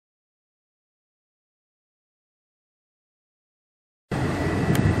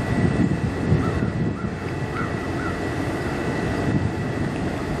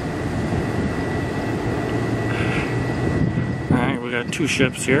we got two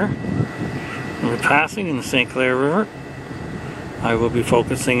ships here. We're passing in the St. Clair River. I will be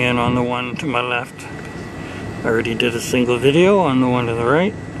focusing in on the one to my left. I already did a single video on the one to the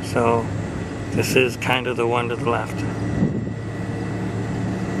right, so this is kind of the one to the left.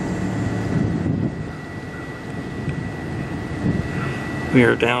 We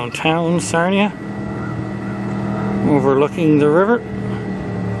are downtown Sarnia, overlooking the river.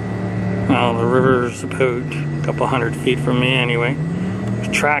 Well, the river's about a couple hundred feet from me anyway. There's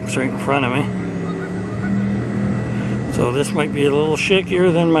tracks right in front of me. So this might be a little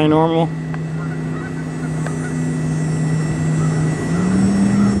shakier than my normal.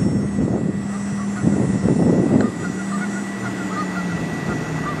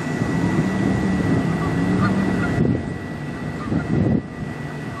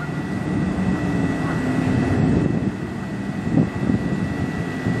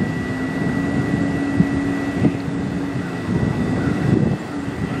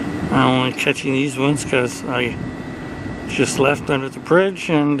 I'm only catching these ones because I just left under the bridge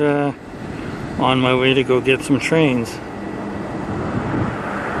and on my way to go get some trains.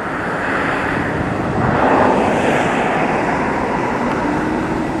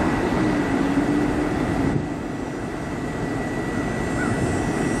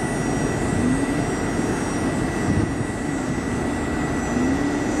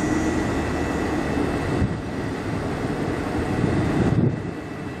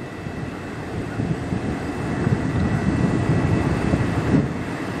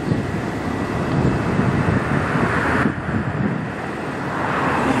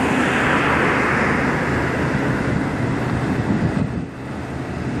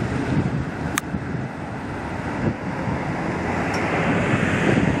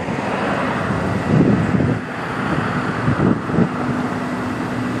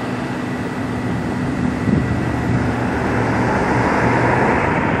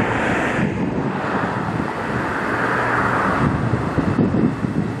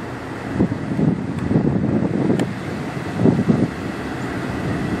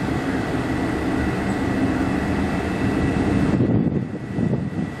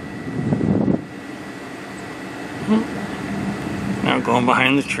 Now going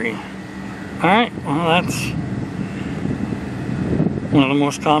behind the tree. Alright, well that's one of the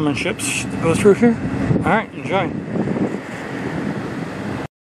most common ships to go through here. Alright, enjoy.